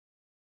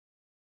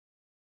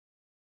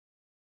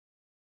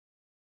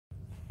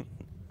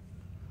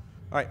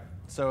All right,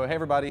 so hey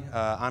everybody,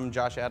 I'm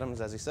Josh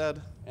Adams, as he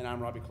said. And I'm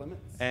Robby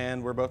Clements.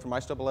 And we're both from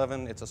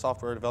iStep11. It's a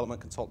software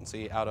development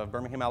consultancy out of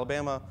Birmingham,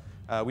 Alabama.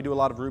 We do a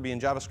lot of Ruby and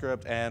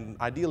JavaScript,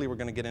 and ideally we're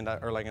going to get into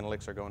Erlang and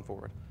Elixir going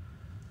forward.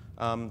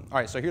 All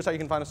right, so here's how you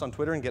can find us on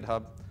Twitter and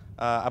GitHub.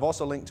 I've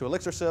also linked to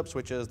Elixir Sips,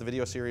 which is the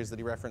video series that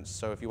he referenced,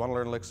 so if you want to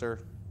learn Elixir,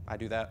 I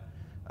do that.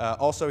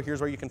 Also,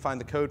 here's where you can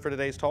find the code for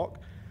today's talk.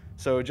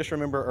 So just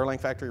remember Erlang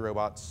factory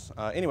robots.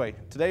 Anyway,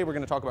 today we're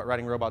going to talk about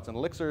writing robots in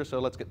Elixir, so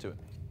let's get to it.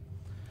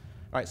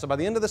 All right, so by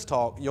the end of this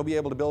talk, you'll be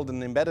able to build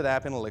an embedded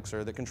app in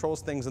Elixir that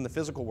controls things in the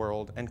physical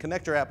world and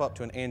connect your app up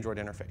to an Android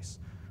interface.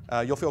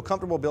 You'll feel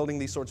comfortable building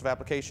these sorts of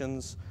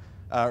applications,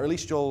 or at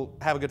least you'll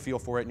have a good feel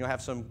for it, and you'll have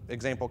some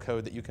example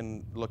code that you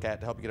can look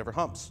at to help you get over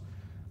humps.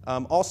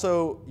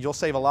 Also, you'll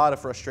save a lot of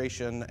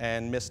frustration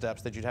and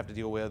missteps that you'd have to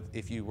deal with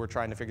if you were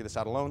trying to figure this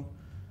out alone.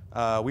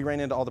 We ran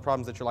into all the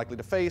problems that you're likely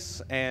to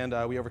face,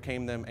 and we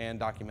overcame them and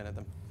documented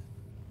them.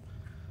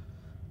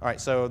 All right,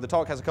 so the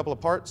talk has a couple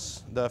of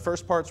parts. The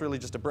first part's really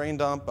just a brain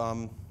dump,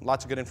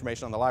 lots of good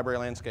information on the library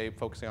landscape,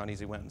 focusing on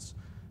easy wins.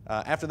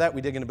 After that, we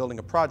dig into building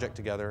a project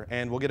together,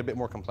 and we'll get a bit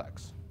more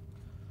complex.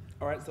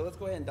 All right, so let's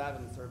go ahead and dive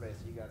into the survey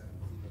so you guys can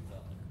see what's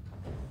up.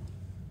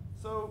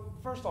 So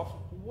first off,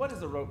 what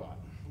is a robot?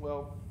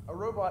 Well, a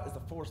robot is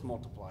a force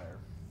multiplier.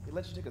 It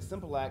lets you take a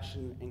simple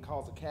action and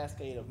cause a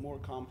cascade of more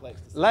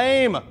complex decisions.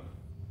 Lame!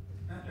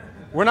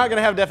 We're not going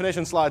to have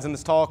definition slides in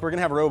this talk. We're going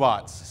to have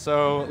robots.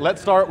 So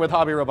let's start with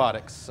Hobby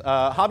Robotics.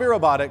 Hobby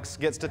Robotics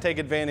gets to take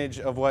advantage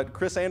of what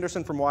Chris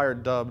Anderson from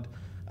Wired dubbed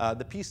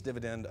the peace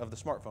dividend of the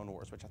smartphone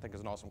wars, which I think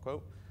is an awesome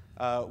quote.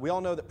 We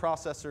all know that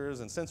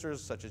processors and sensors,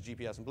 such as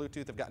GPS and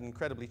Bluetooth, have gotten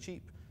incredibly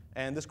cheap.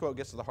 And this quote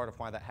gets to the heart of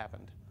why that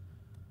happened.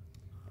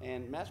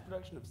 And mass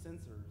production of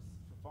sensors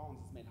for phones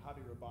has made Hobby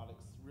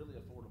Robotics really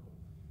affordable,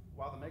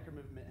 while the maker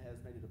movement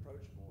has made it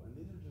approachable. And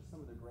these are just some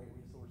of the great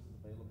resources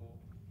available.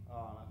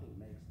 I think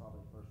Make's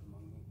probably first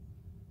among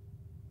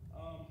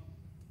them.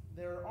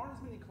 There aren't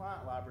as many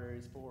client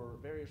libraries for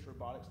various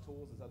robotics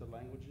tools as other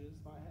languages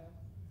might have.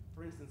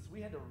 For instance,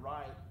 we had to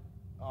write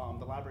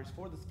the libraries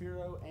for the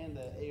Sphero and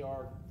the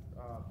AR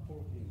before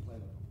we could even play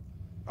with them.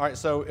 All right,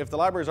 so if the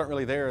libraries aren't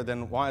really there,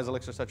 then why is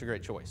Elixir such a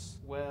great choice?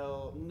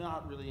 Well,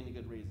 not really any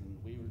good reason.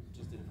 We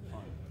just did it for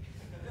fun.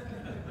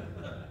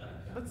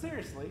 But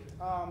seriously,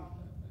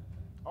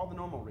 all the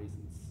normal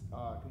reasons.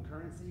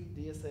 Concurrency,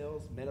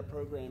 DSLs,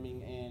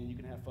 metaprogramming, and you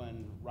can have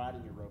fun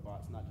writing your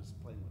robots, not just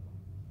playing with them.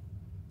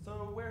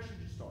 So where should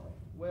you start?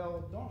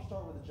 Well, don't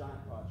start with a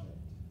giant project.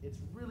 It's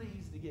really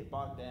easy to get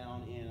bogged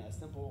down in a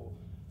simple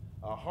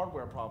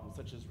hardware problem,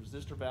 such as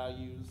resistor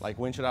values. Like,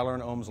 when should I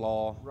learn Ohm's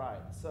law?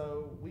 Right.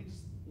 So we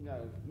just,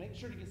 make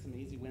sure to get some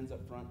easy wins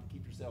up front to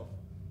keep yourself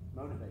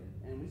motivated.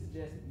 And we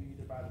suggest that you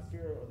either buy the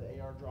Sphero or the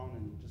AR drone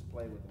and just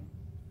play with them.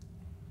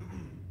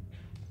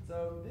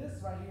 So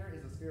this right here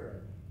is a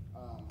Sphero.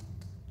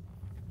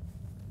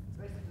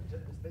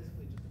 It's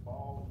basically just a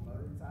ball with a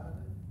motor inside of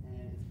it,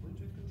 and it's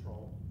Bluetooth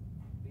controlled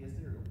via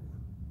serial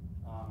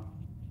port.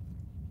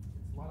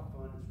 It's a lot of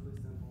fun, it's really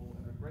simple,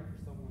 and they're great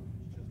for someone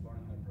who's just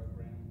learning how to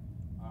program.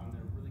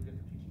 They're really good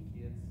for teaching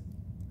kids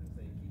because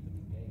they keep them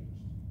engaged.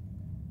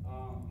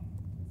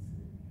 Let's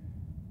see.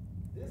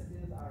 This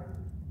is our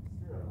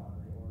Sphero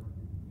library, or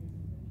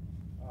using it.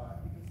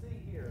 You can see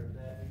here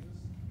that we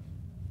just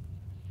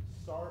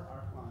start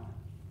our client.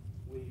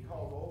 We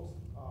call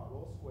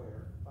roll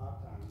square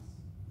 5 times.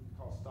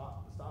 Call the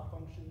stop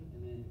function,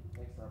 and then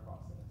exit our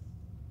process.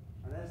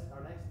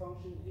 Our next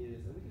function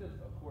is, and we could have,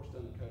 of course,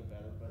 done the code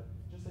better, but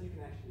just so you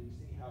can actually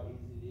see how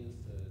easy it is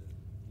to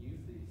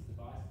use these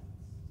devices,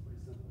 it's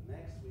pretty simple.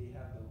 Next, we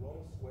have the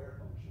roll square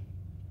function,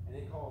 and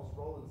it calls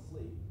roll and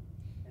sleep,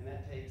 and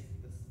that takes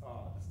the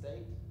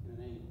state and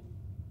an angle.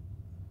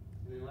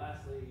 And then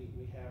lastly,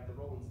 we have the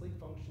roll and sleep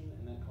function,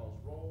 and that calls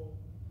roll,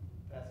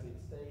 passing it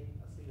state,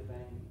 a speed of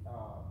 80,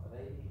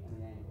 and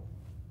the angle.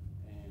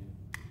 And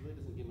it really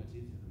doesn't get much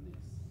easier than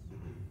this.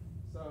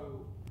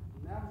 So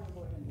now we're going to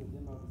go ahead and do a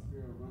demo of the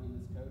Sphero running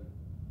this code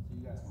so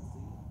you guys can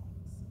see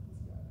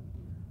this guy in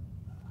here.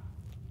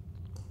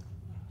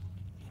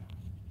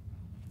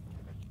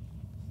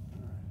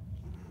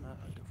 All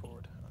right. Go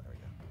forward. Oh, there we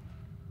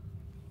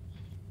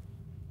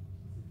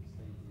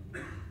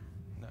go.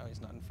 No,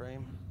 he's not in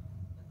frame.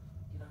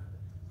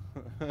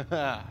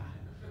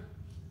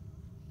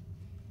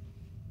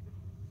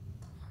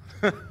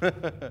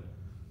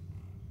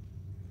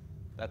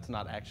 That's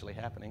not actually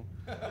happening.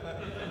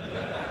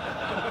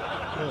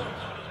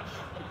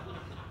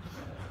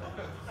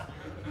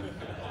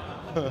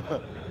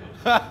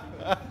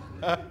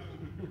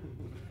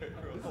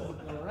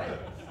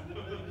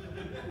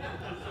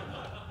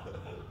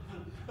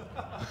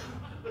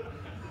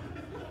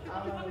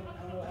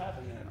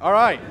 All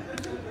right,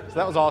 so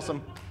that was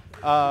awesome.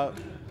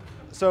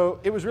 So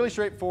it was really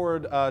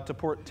straightforward to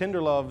port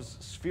Tenderlove's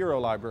Sphero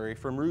library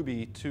from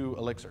Ruby to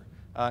Elixir.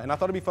 And I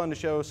thought it'd be fun to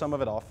show some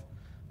of it off.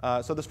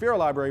 So the Sphero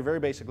library very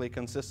basically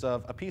consists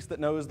of a piece that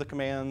knows the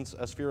commands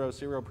a Sphero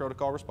serial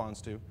protocol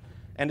responds to,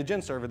 and a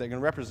gen server that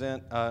can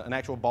represent an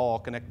actual ball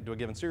connected to a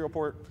given serial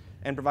port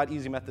and provide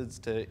easy methods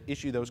to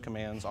issue those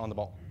commands on the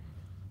ball.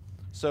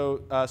 So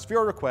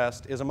Sphero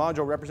request is a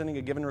module representing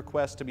a given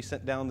request to be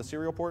sent down the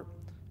serial port.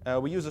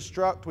 We use a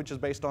struct, which is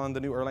based on the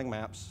new Erlang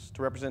maps,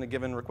 to represent a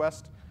given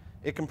request.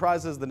 It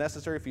comprises the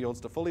necessary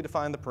fields to fully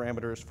define the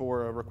parameters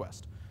for a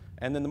request.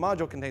 And then the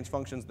module contains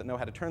functions that know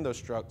how to turn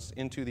those structs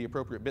into the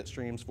appropriate bit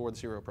streams for the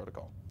serial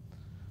protocol.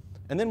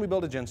 And then we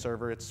build a gen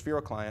server. It's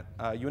Sphero client.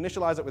 You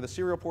initialize it with a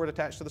serial port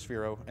attached to the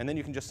Sphero, and then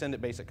you can just send it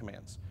basic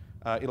commands.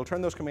 It'll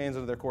turn those commands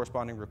into their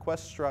corresponding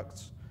request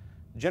structs,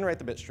 generate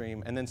the bit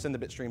stream, and then send the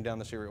bit stream down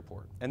the serial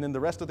port. And then the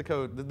rest of the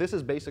code, this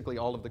is basically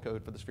all of the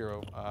code for the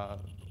Sphero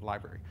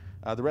library.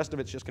 The rest of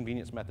it's just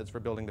convenience methods for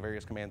building the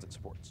various commands it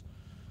supports.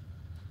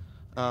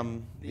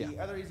 The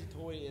other easy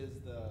toy is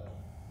the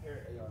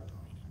Parrot AR.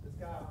 This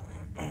guy at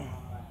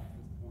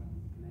this point you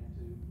can connect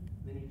to.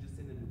 Then you just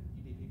send in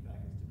UDP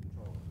packets to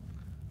control it.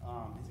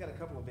 He's got a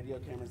couple of video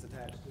cameras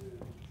attached to it,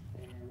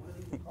 and one of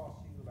these will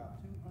cost you about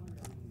 $250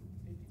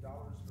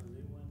 for a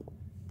new one,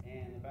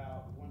 and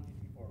about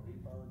 $150 for a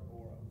refurb,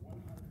 or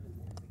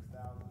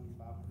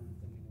 146,571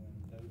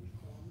 Doge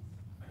coins.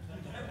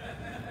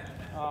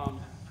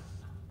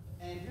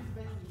 And here's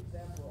basically an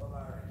example of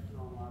our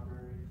Erlang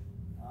library.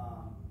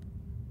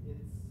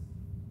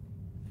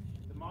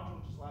 The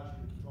module just allows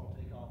you to control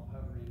takeoff,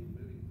 hovering,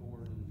 moving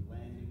forward, and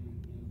landing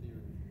in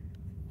theory.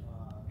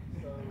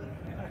 So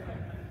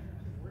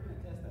we're going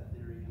to test that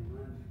theory and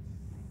run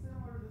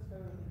similar to this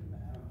code. I think we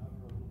might have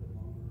hover a little bit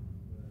longer,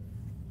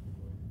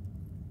 but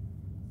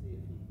see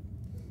if he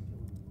doesn't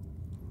kill him.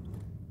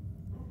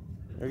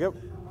 There you go.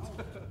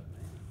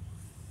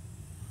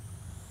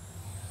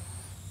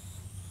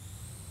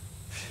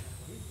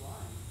 He's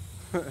flying.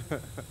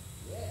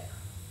 Yeah.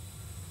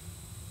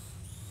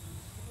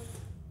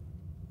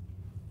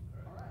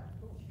 All right,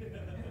 cool.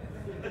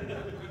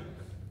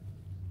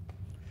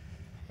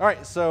 All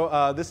right,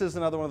 so this is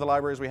another one of the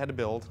libraries we had to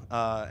build.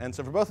 And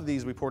so for both of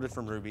these, we ported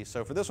from Ruby.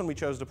 So for this one, we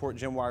chose to port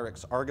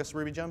GemWirex Argus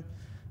Ruby gem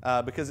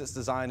because its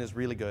design is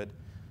really good.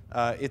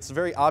 It's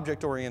very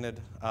object-oriented,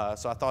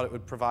 so I thought it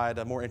would provide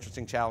a more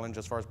interesting challenge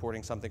as far as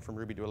porting something from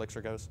Ruby to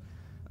Elixir goes.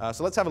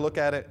 So let's have a look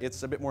at it.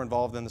 It's a bit more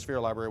involved than the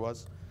Sphero library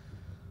was.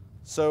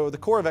 So the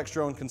core of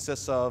Xdrone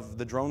consists of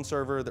the drone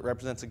server that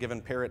represents a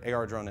given Parrot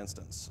AR drone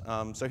instance.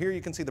 So here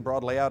you can see the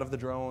broad layout of the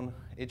drone.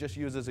 It just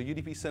uses a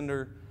UDP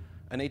sender,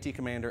 an AT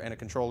commander, and a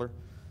controller,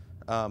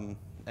 and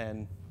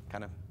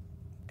kind of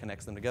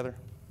connects them together.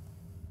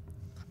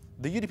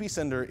 The UDP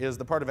sender is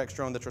the part of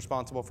Xdrone that's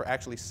responsible for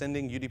actually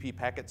sending UDP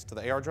packets to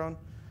the AR drone.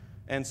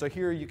 And so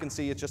here you can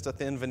see it's just a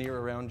thin veneer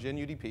around gen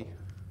UDP.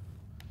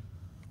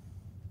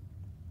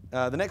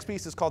 The next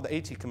piece is called the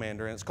AT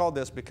commander, and it's called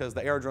this because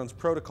the AR drone's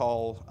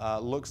protocol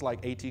looks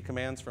like AT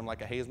commands from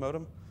like a Hayes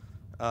modem,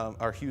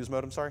 or Hughes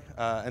modem, sorry.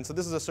 And so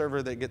this is a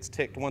server that gets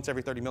ticked once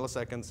every 30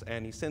 milliseconds,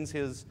 and he sends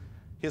his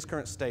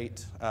current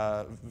state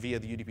via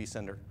the UDP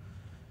sender.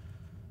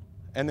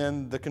 And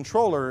then the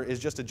controller is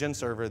just a gen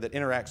server that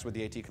interacts with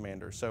the AT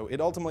commander. So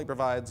it ultimately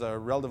provides a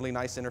relatively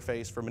nice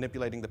interface for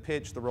manipulating the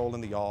pitch, the roll,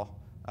 and the yaw,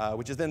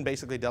 which is then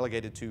basically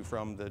delegated to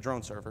from the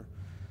drone server.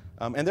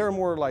 And there are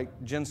more like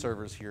gen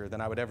servers here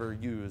than I would ever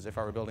use if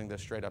I were building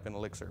this straight up in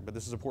Elixir. But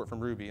this is a port from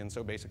Ruby, and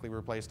so basically we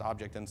replaced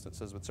object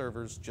instances with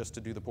servers just to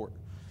do the port.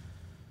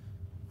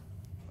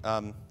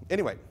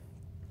 Anyway,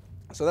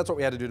 so that's what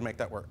we had to do to make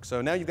that work.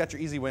 So now you've got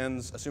your easy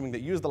wins, assuming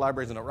that you use the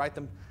libraries and don't write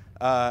them.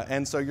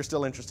 And so you're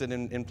still interested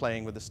in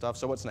playing with this stuff.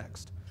 So what's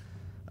next?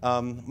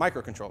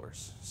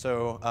 Microcontrollers.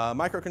 So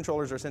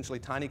microcontrollers are essentially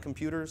tiny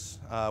computers.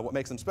 What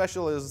makes them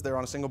special is they're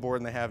on a single board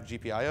and they have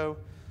GPIO.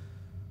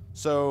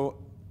 So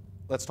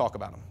let's talk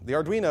about them. The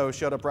Arduino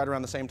showed up right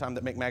around the same time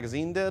that Make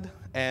Magazine did,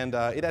 and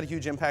it had a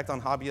huge impact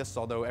on hobbyists,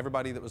 although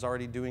everybody that was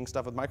already doing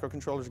stuff with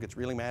microcontrollers gets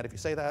really mad if you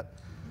say that.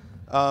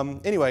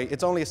 Anyway,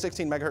 it's only a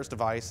 16 megahertz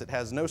device. It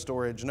has no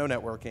storage, no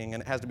networking,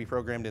 and it has to be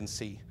programmed in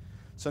C.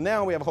 So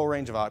now we have a whole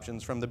range of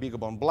options, from the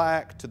BeagleBone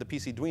Black to the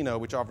PC Duino,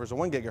 which offers a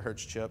 1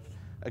 gigahertz chip,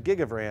 a gig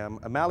of RAM,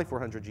 a Mali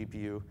 400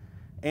 GPU,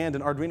 and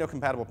an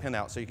Arduino-compatible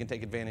pinout, so you can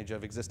take advantage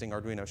of existing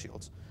Arduino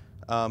shields.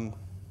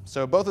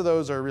 So both of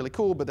those are really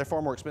cool, but they're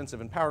far more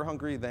expensive and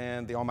power-hungry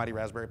than the almighty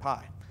Raspberry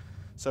Pi.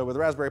 So with the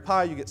Raspberry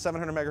Pi, you get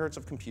 700 megahertz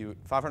of compute,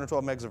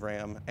 512 megs of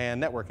RAM,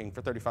 and networking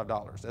for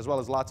 $35, as well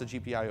as lots of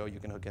GPIO you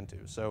can hook into.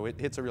 So it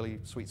hits a really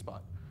sweet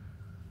spot.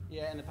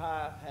 Yeah, and the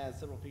Pi has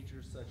several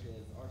features such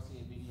as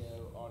RCA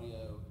video,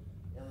 audio,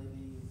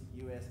 LEDs,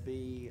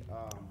 USB,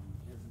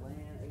 there's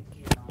LAN,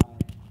 HDMI.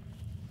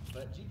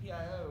 But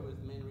GPIO is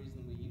the main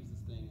reason we use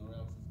this thing, or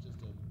else it's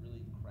just a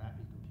really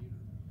crappy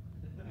computer.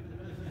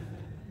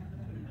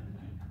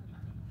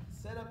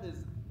 Setup is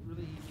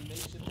really easy. They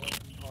ship the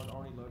SD card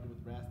already loaded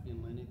with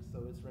Raspbian Linux,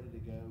 so it's ready to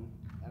go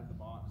out of the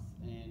box,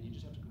 and you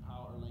just have to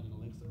compile Erlang and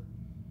Elixir.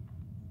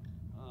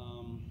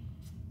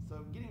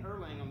 So getting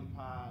Erlang on the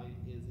Pi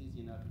is easy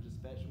enough. You just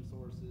fetch from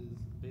sources,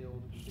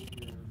 build,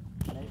 configure,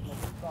 make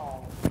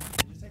install. It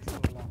just takes a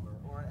little longer,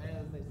 or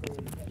as they say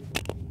in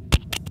technical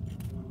communities,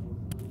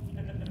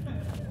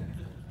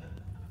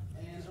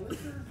 and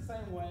Elixir is the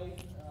same way,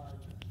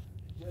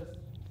 just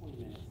 20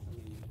 minutes. I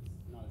mean,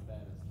 it's not as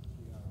bad as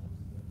 3 hours.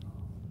 There's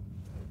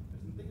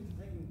some things to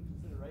take into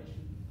consideration.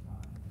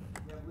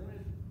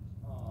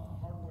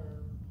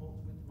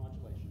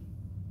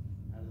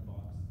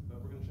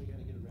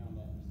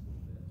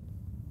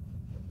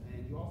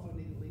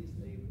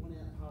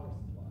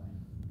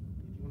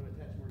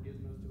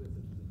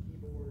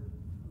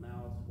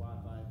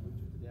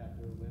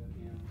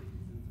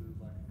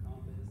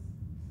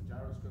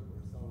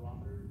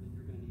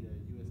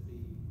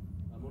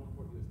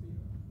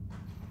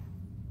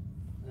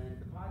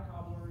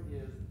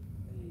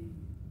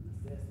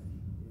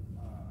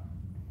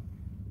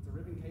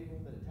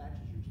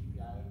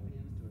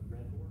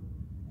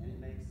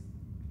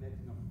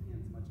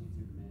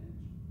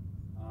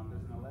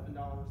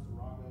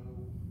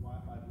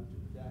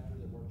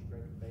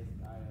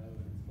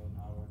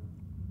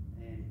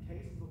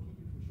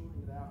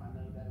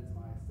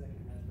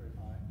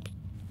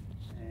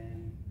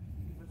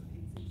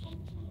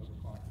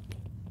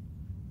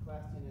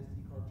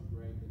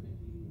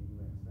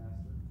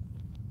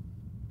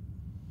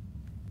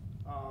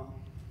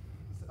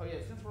 Oh yeah,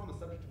 since we're on the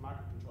subject of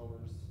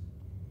microcontrollers,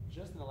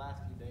 just in the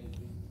last few days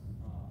we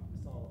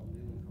saw a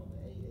new one called the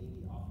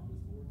A80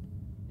 Optimus board,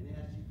 and it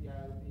has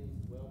GPIO pins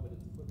as well, but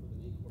it's equipped with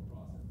an 8-core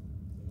processor,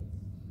 so that's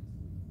pretty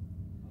sweet.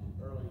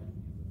 Erlang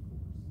can use those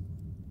cores.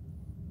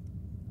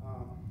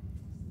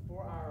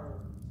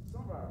 For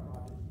some of our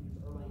projects, we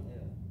use Erlang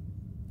L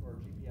for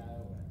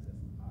GPIO access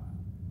to Pi,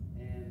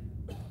 and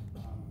we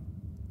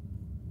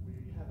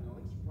have an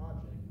Elixir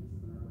project. This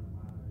is an Erlang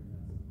library.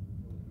 That's really the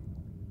normal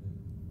thing to do.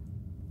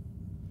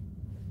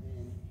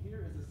 And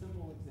here is a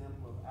simple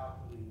example of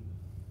outputting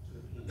to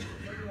a pin.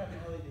 Say we have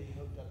an LED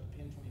hooked up to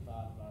pin 25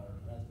 of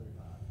our Raspberry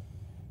Pi.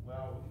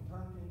 Well, we can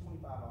turn pin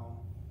 25 on,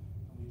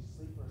 and we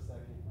sleep for a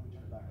second, and we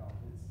turn it back off.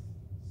 It's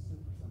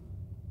super simple.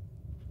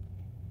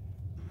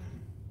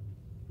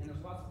 And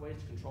there's lots of ways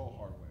to control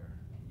hardware.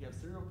 You have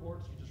serial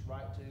ports you just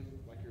write to,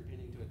 like you're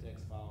pinning to a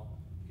text file.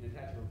 You can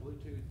attach it with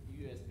Bluetooth,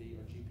 USB,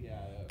 or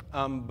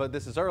GPIO. But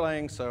this is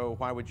Erlang, so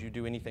why would you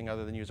do anything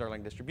other than use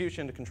Erlang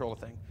distribution to control a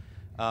thing?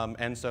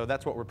 And so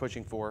that's what we're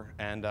pushing for,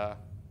 and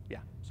yeah,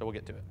 so we'll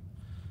get to it.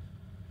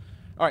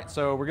 All right,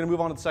 so we're going to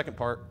move on to the second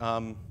part.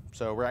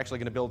 So we're actually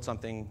going to build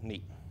something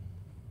neat.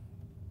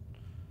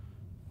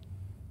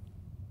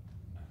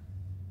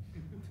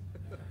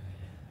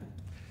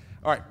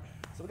 All right.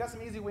 So we got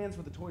some easy wins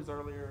with the toys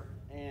earlier,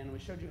 and we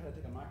showed you how to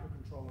take a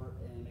microcontroller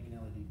and make an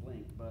LED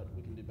blink, but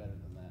we can do better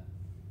than that.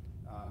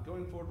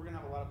 Going forward, we're going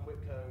to have a lot of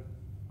quick code.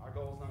 Our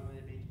goal is not going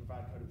to be to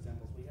provide code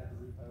examples. We have the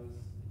repos.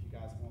 If you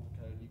guys want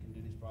the code, you can do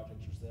these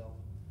projects yourself.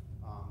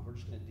 We're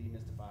just going to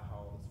demystify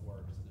how all this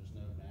works, so there's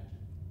no magic.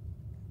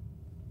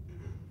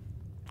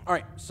 All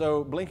right,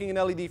 so blinking an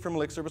LED from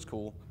Elixir was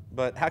cool,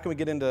 but how can we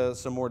get into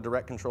some more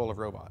direct control of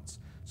robots?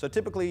 So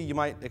typically, you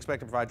might expect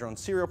to provide your own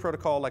serial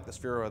protocol like the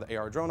Sphero or the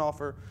AR drone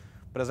offer,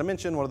 but as I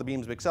mentioned, one of the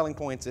Beam's big selling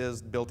points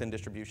is built-in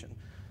distribution.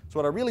 So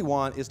what I really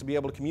want is to be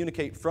able to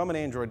communicate from an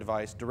Android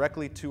device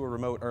directly to a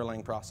remote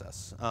Erlang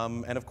process.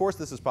 And of course,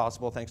 this is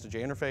possible thanks to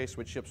JInterface,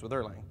 which ships with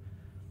Erlang.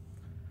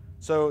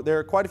 So there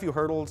are quite a few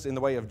hurdles in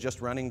the way of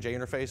just running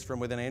JInterface from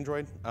within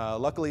Android.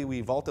 Luckily, we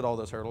vaulted all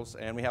those hurdles,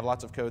 and we have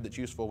lots of code that's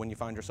useful when you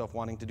find yourself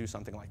wanting to do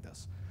something like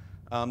this.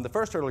 The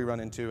first hurdle we run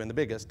into, and the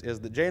biggest, is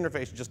that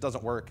JInterface just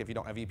doesn't work if you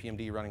don't have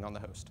EPMD running on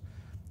the host.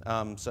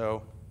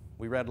 So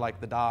we read like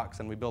the docs,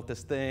 and we built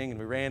this thing, and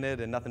we ran it,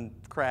 and nothing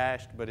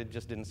crashed, but it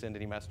just didn't send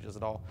any messages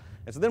at all.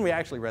 And so then we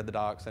actually read the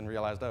docs and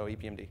realized, oh,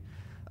 EPMD.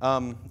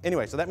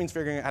 Anyway, so that means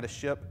figuring out how to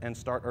ship and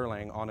start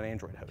Erlang on an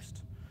Android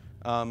host.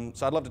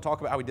 So I'd love to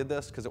talk about how we did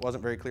this, because it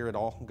wasn't very clear at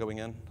all going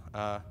in.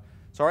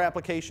 So our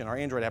application, our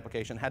Android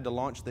application, had to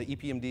launch the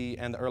EPMD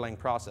and the Erlang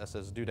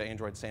processes due to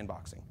Android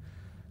sandboxing.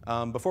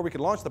 Before we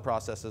could launch the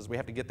processes, we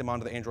have to get them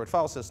onto the Android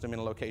file system in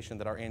a location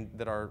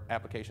that our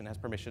application has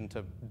permission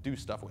to do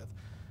stuff with.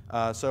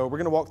 So we're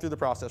going to walk through the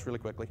process really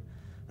quickly.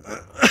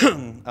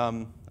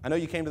 I know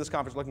you came to this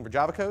conference looking for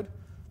Java code,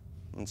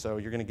 and so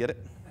you're going to get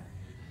it.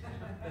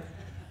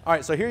 All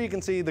right, so here you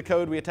can see the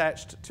code we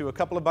attached to a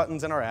couple of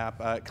buttons in our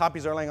app. It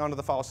copies Erlang onto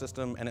the file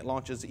system, and it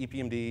launches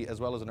EPMD as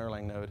well as an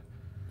Erlang node.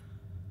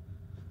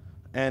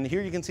 And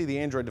here you can see the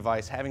Android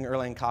device having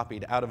Erlang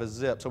copied out of a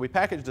zip. So we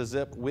packaged a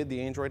zip with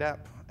the Android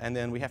app, and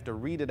then we have to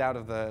read it out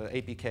of the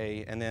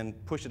APK and then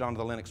push it onto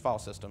the Linux file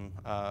system.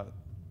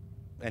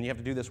 And you have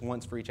to do this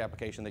once for each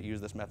application that you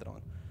use this method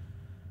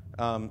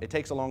on. It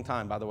takes a long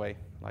time, by the way,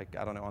 like,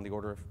 I don't know, on the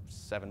order of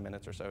 7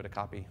 minutes or so to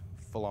copy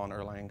full-on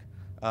Erlang.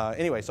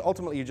 Anyway, so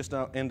ultimately you just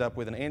end up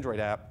with an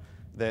Android app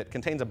that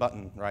contains a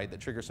button, right,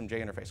 that triggers some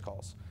JInterface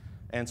calls.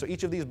 And so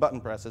each of these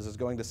button presses is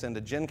going to send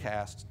a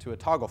GenCast to a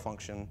toggle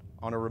function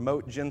on a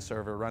remote Gen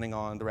server running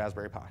on the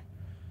Raspberry Pi.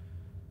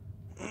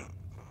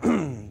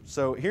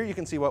 So here you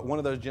can see what one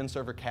of those Gen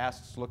server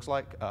casts looks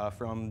like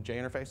from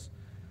JInterface.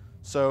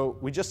 So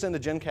we just send a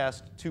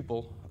GenCast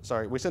tuple,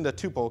 sorry, we send a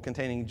tuple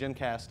containing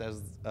GenCast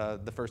as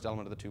the first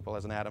element of the tuple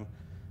as an atom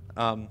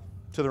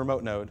to the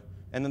remote node.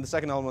 And then the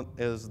second element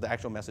is the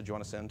actual message you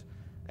want to send.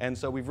 And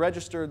so we've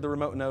registered the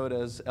remote node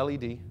as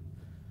LED.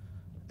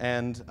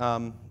 And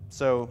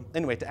so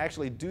anyway, to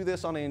actually do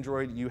this on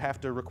Android, you have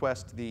to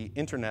request the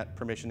internet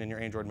permission in your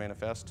Android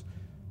manifest,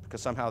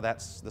 because somehow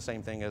that's the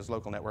same thing as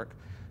local network.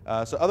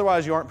 So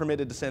otherwise, you aren't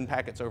permitted to send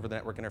packets over the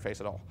network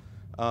interface at all.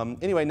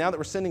 Anyway, now that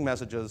we're sending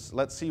messages,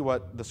 let's see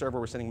what the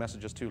server we're sending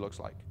messages to looks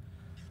like.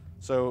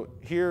 So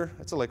here,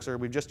 it's Elixir.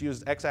 We've just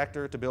used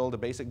Xactor to build a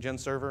basic Gen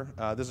server.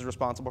 This is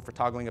responsible for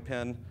toggling a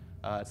pin.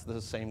 It's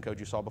the same code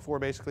you saw before,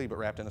 basically, but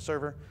wrapped in a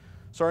server.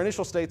 So our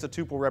initial state's a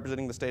tuple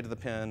representing the state of the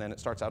pin, and it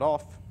starts out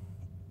off.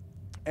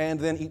 And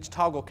then each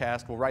toggle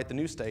cast will write the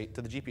new state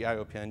to the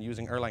GPIO pin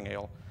using Erlang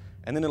Ale,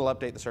 and then it'll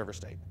update the server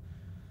state.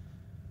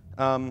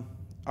 All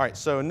right,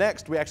 so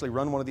next we actually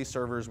run one of these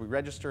servers. We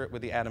register it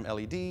with the Atom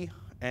LED,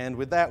 and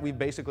with that we've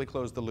basically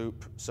closed the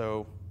loop.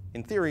 So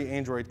in theory,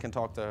 Android can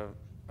talk to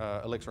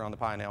Elixir on the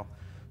Pi now.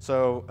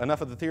 So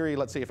enough of the theory,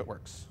 let's see if it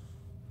works.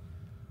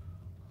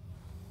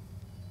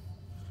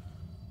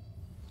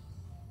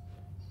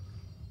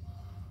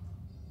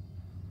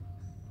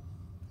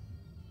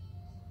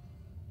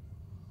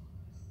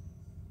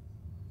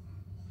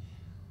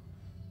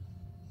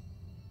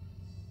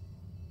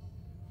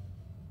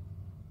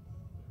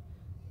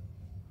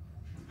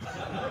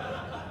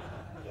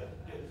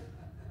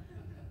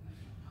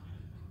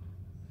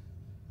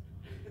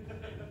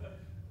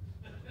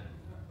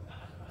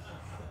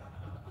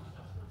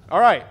 All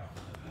right.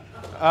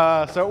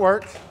 So it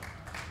worked.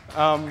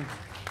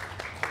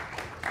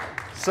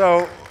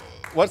 So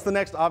what's the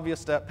next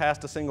obvious step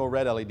past a single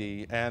red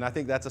LED? And I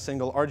think that's a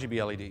single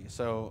RGB LED.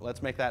 So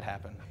let's make that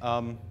happen.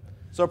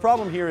 So a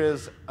problem here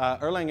is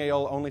Erlang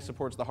AL only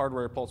supports the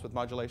hardware pulse width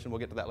modulation. We'll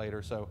get to that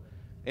later. So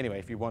anyway,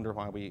 if you wonder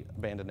why we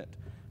abandoned it.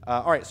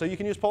 All right, so you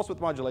can use pulse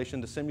width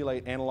modulation to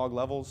simulate analog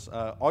levels.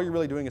 All you're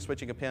really doing is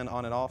switching a pin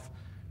on and off.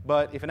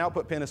 But if an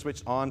output pin is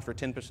switched on for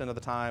 10% of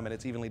the time and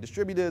it's evenly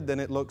distributed, then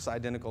it looks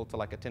identical to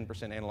like a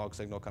 10% analog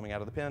signal coming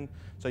out of the pin.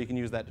 So you can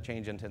use that to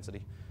change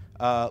intensity.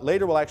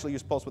 Later, we'll actually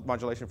use pulse width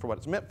modulation for what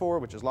it's meant for,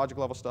 which is logic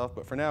level stuff.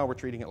 But for now, we're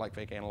treating it like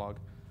fake analog.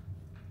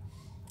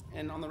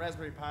 And on the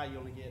Raspberry Pi, you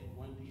only get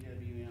one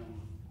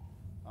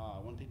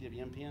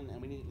PWM pin,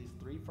 and we need at least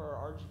 3 for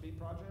our RGB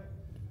project.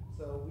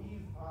 So we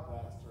use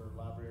PyBlaster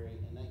library,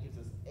 and that gives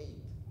us 8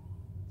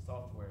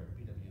 software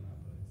PWM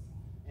outputs.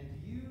 And to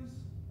use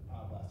the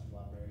PyBlaster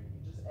library,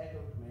 you just echo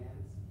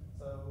commands.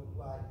 So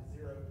like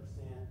 0%,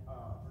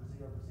 for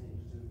 0%,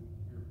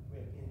 we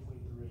have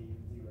N23,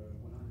 0,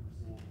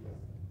 100% is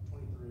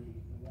 23,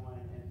 1,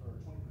 and for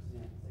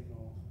 20%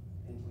 signal,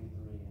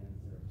 N23 and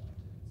 0.2.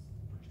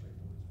 It's pretty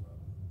straightforward as well.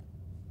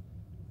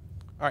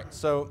 All right,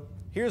 so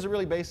here's a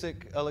really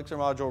basic Elixir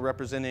module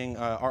representing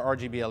our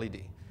RGB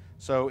LED.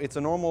 So it's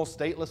a normal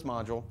stateless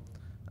module.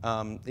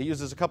 It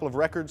uses a couple of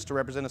records to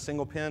represent a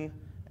single pin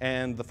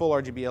and the full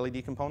RGB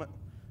LED component.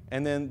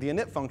 And then the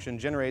init function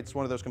generates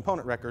one of those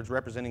component records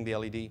representing the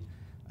LED.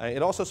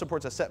 It also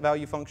supports a set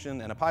value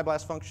function and a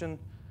PyBlast function.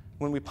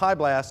 When we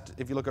PyBlast,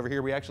 if you look over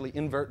here, we actually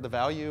invert the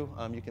value.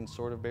 You can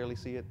sort of barely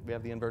see it. We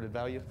have the inverted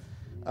value.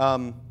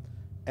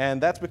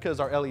 And that's because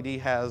our LED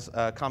has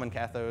a common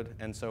cathode,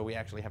 and so we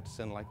actually have to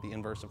send like the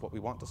inverse of what we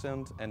want to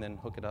send and then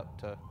hook it up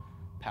to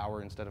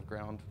power instead of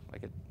ground.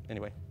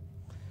 Anyway,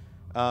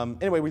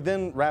 we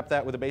then wrap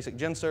that with a basic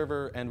gen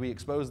server, and we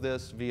expose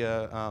this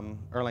via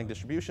Erlang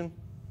distribution.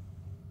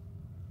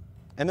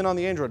 And then on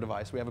the Android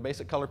device, we have a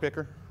basic color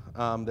picker.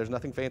 There's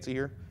nothing fancy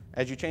here.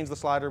 As you change the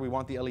slider, we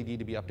want the LED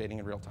to be updating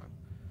in real time.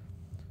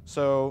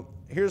 So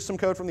here's some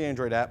code from the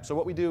Android app. So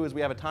what we do is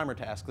we have a timer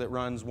task that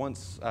runs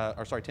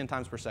 10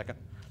 times per second.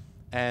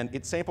 And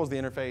it samples the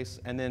interface,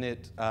 and then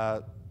it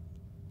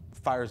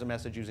fires a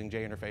message using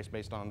JInterface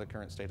based on the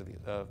current state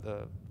of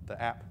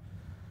the app.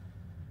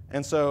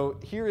 And so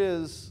here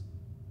is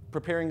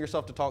preparing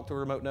yourself to talk to a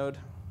remote node.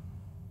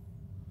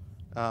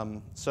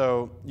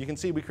 So you can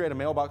see we create a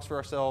mailbox for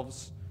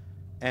ourselves,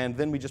 and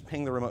then we just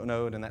ping the remote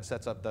node, and that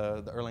sets up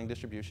the Erlang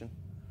distribution.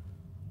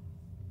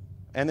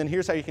 And then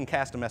here's how you can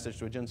cast a message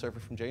to a gen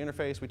server from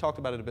JInterface. We talked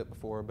about it a bit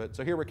before, but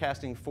so here we're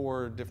casting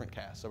 4 different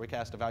casts. So we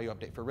cast a value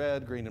update for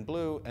red, green, and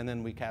blue, and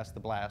then we cast the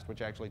blast,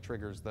 which actually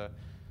triggers the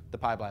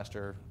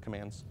PyBlaster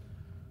commands.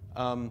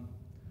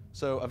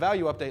 So a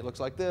value update looks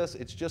like this.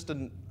 It's just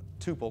a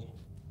tuple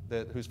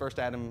whose first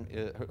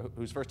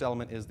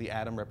element is the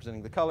atom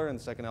representing the color, and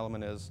the second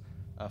element is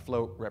a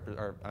float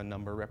or a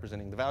number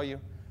representing the value.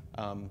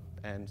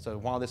 And so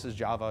while this is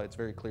Java, it's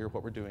very clear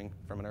what we're doing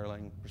from an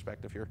Erlang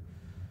perspective here.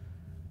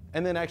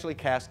 And then actually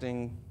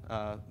casting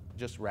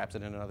just wraps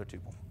it in another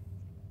tuple.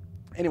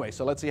 Anyway,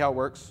 so let's see how it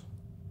works.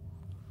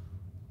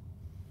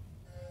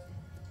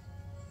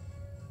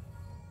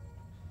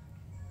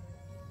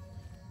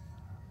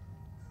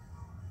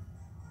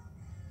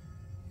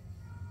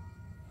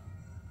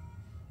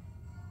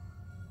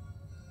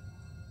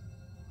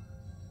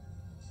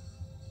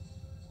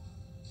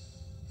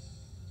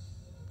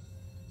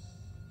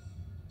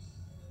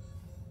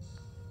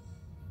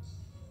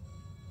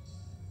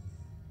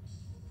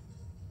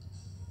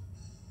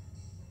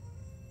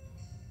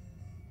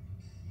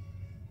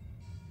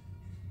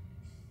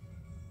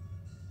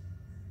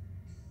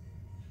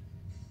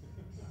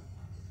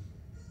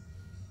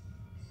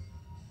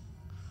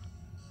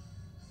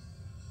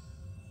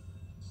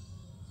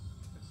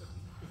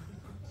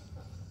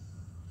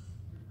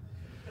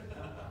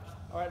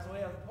 All right, so we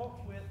have pulse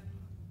width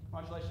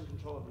modulation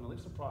control of an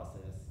Elixir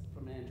process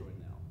from Android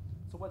now.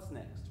 So what's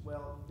next?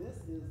 Well, this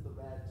is the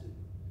Rad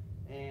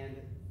 2. And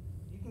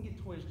you can get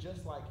toys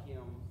just like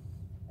him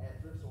at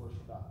thrift stores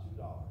for about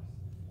 $2.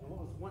 And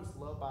what was once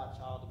loved by a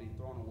child to be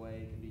thrown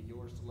away can be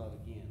yours to love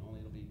again, only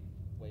it'll be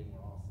way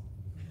more awesome.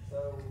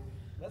 So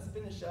let's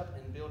finish up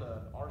and build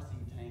a RC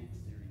tank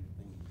steering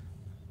thing.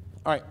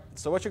 All right,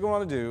 so what you're going to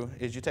want to do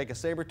is you take a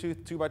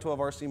Sabertooth 2x12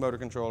 RC motor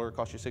controller, it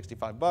costs you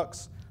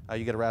 $65.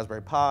 You get a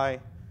Raspberry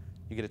Pi,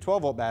 you get a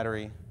 12-volt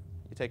battery,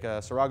 you take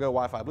a Serago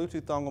Wi-Fi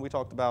Bluetooth dongle we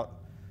talked about,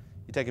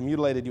 you take a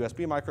mutilated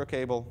USB micro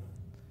cable,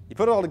 you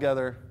put it all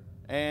together,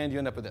 and you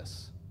end up with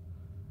this.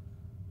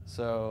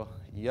 So,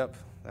 yep,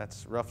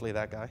 that's roughly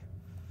that guy.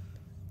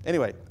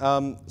 Anyway,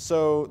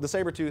 so the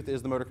Sabertooth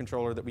is the motor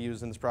controller that we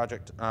use in this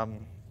project.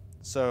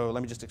 So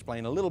let me just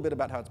explain a little bit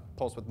about how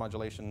pulse width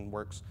modulation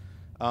works.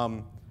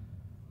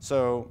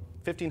 So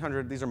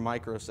 1500, these are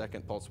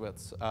microsecond pulse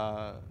widths.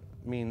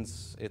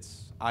 Means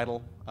it's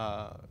idle.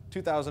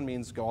 2000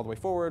 means go all the way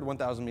forward,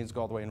 1000 means go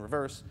all the way in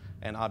reverse,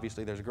 and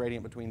obviously there's a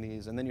gradient between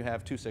these, and then you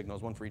have 2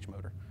 signals, one for each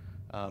motor.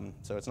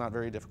 So it's not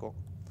very difficult.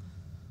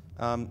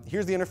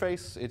 Here's the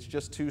interface. It's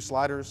just two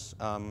sliders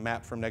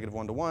mapped from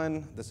 -1 to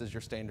 1. This is your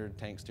standard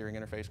tank steering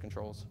interface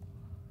controls.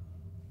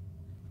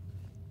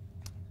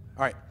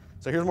 All right,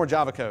 so here's more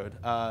Java code.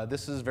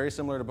 This is very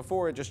similar to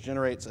before. It just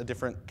generates a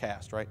different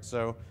cast, right?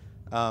 So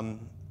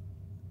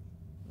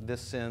this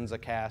sends a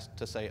cast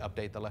to say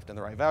update the left and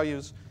the right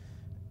values.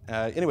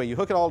 Anyway, you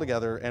hook it all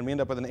together, and we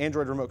end up with an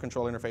Android remote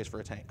control interface for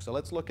a tank. So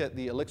let's look at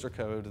the Elixir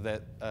code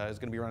that is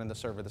going to be running the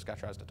server this guy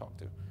tries to talk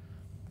to.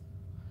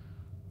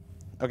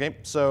 Okay,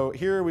 so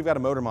here we've got a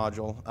motor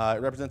module.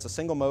 It represents a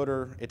single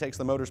motor. It takes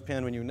the motor's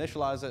pin when you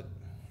initialize it.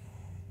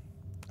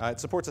 It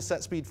supports a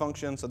set speed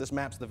function, so this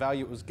maps the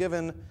value it was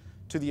given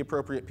to the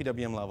appropriate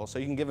PWM level. So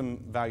you can give him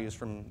values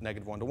from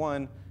 -1 to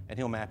 1, and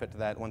he'll map it to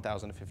that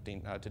 1,000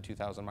 to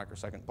 2,000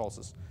 microsecond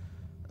pulses.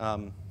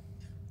 And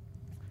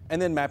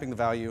then mapping the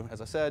value,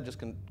 as I said, just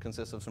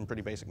consists of some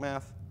pretty basic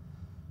math.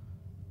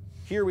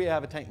 Here we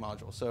have a tank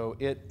module. So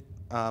it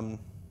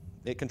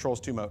controls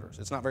two motors.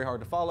 It's not very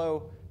hard to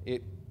follow.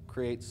 It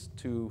creates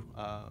two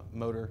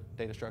motor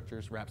data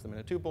structures, wraps them in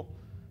a tuple,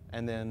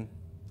 and then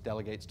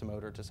delegates to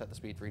motor to set the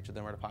speed for each of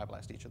them or to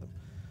pi-blast each of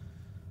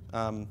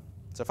them.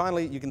 So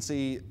finally, you can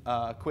see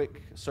a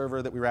quick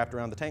server that we wrapped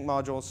around the tank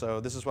module.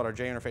 So this is what our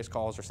J interface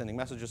calls are sending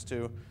messages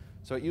to.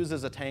 So it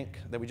uses a tank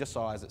that we just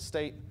saw as its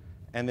state,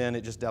 and then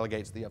it just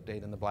delegates the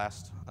update and the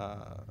blast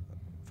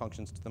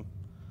functions to them.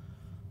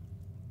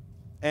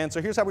 And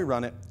so here's how we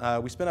run it.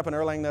 We spin up an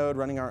Erlang node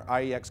running our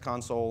IEX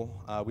console.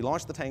 We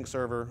launch the tank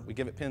server. We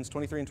give it pins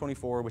 23 and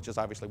 24, which is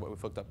obviously what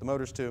we've hooked up the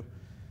motors to.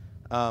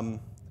 And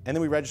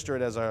then we register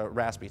it as a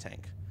Raspy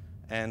tank.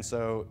 And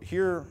so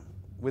here,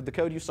 with the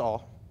code you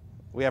saw,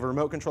 we have a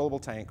remote controllable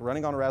tank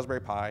running on a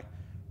Raspberry Pi,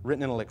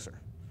 written in Elixir.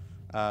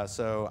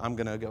 So I'm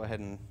going to go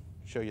ahead and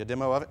show you a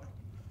demo of it.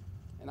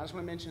 And I just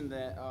want to mention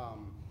that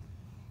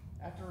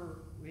after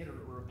we had a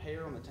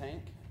repair on the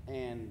tank,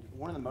 and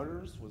one of the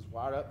motors was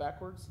wired up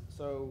backwards.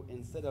 So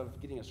instead of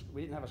we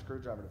didn't have a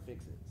screwdriver to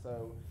fix it.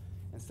 So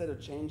instead of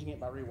changing it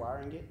by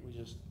rewiring it, we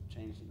just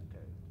changed in the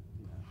code.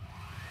 You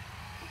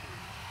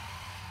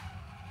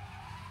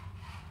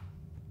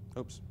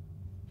know. Oops.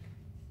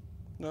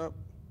 Nope.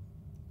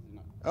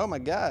 No. Oh my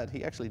God,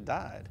 he actually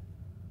died.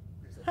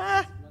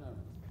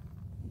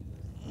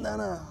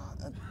 No.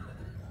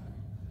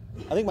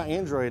 I think my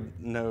Android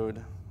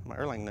node, my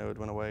Erlang node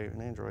went away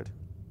in Android.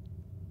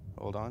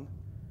 Hold on.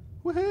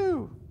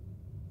 Woohoo!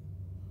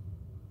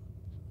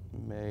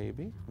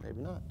 Maybe,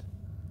 maybe not.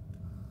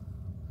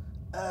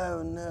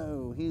 Oh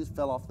no, he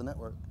fell off the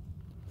network.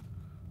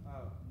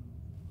 Oh.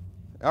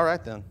 All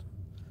right then.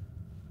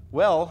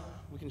 Well,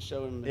 We can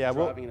show him Yeah,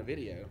 driving in a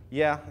video.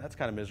 yeah, that's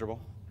kind of miserable.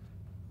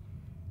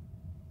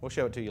 We'll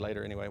show it to you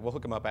later anyway. We'll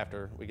hook him up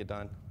after we get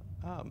done.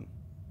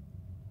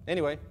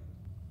 Anyway,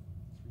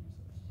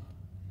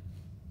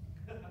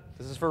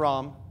 this is for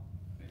Ram.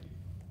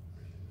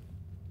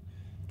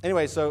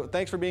 Anyway, so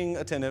thanks for being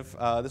attentive.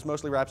 This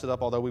mostly wraps it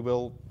up, although we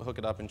will hook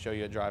it up and show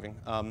you it driving.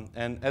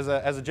 And as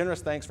a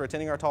generous thanks for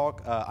attending our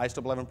talk,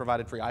 ISO11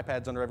 provided free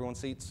iPads under everyone's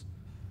seats.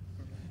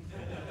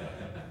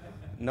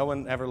 No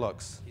one ever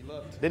looks. He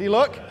looked. Did he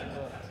look? He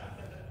looked.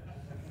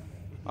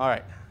 All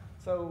right.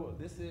 So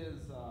this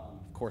is.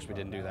 Of course we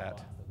didn't do that.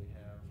 That we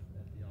have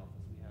at the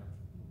office. We have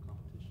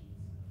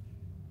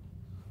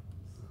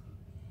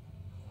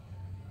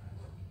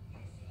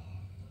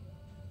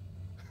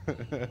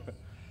competitions.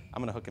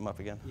 I'm going to hook him up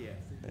again. Yeah.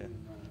 Yeah.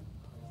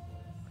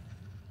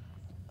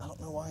 I don't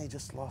know why he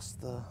just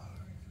lost the...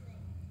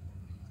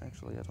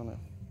 Actually, I don't know.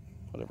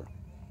 Whatever.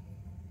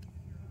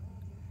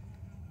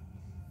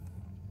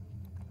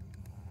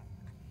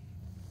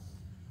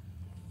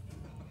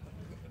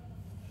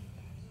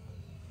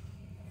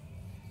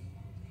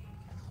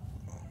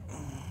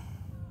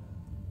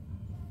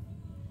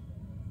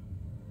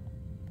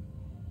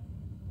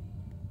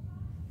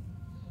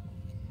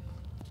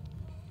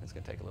 It's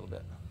going to take a little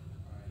bit.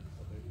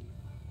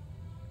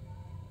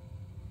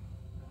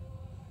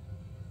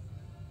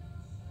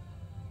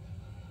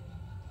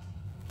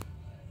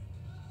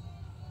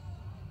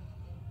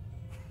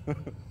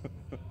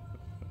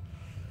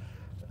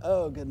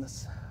 Oh,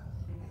 goodness.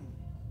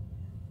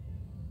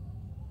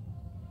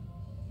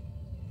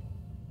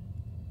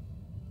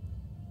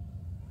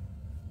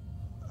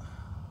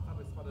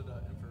 Probably spotted an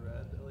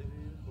infrared LED.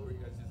 What were you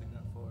guys using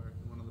that for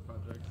in one of the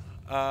projects?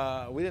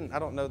 We didn't. I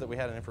don't know that we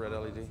had an infrared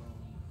LED.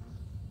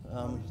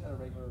 We just had a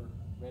regular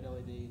red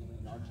LED and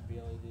then an RGB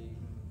LED.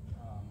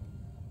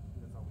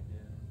 That's all we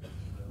did.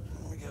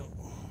 There we go.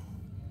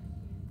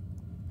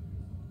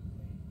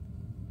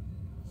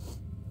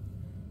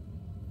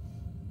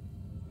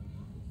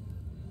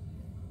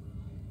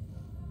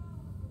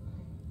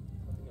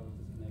 I think I was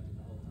disconnected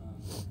the whole time.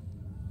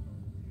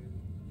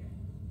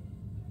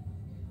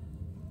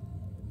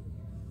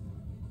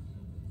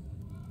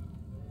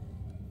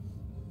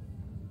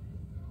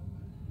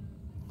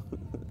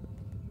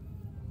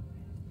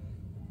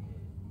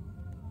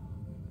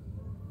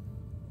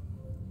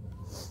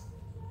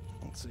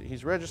 Let's see.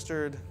 He's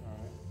registered.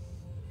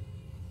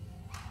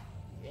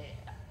 Yeah.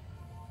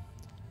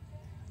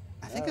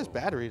 I think his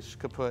batteries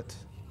kaput.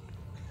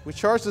 We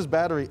charged his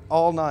battery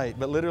all night,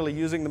 but literally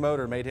using the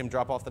motor made him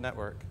drop off the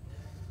network.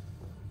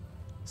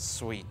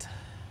 Sweet.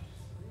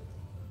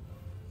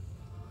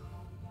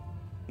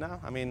 No,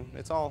 I mean,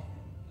 it's all.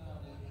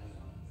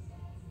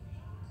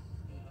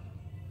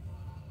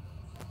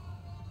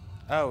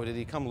 Oh, did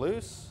he come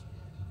loose?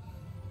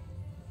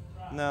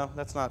 No,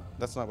 that's not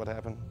what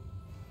happened.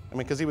 I mean,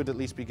 because he would at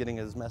least be getting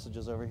his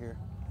messages over here.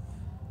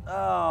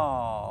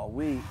 Oh,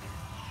 weak.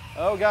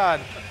 Oh,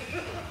 God.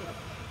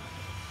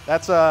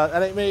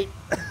 That ain't me.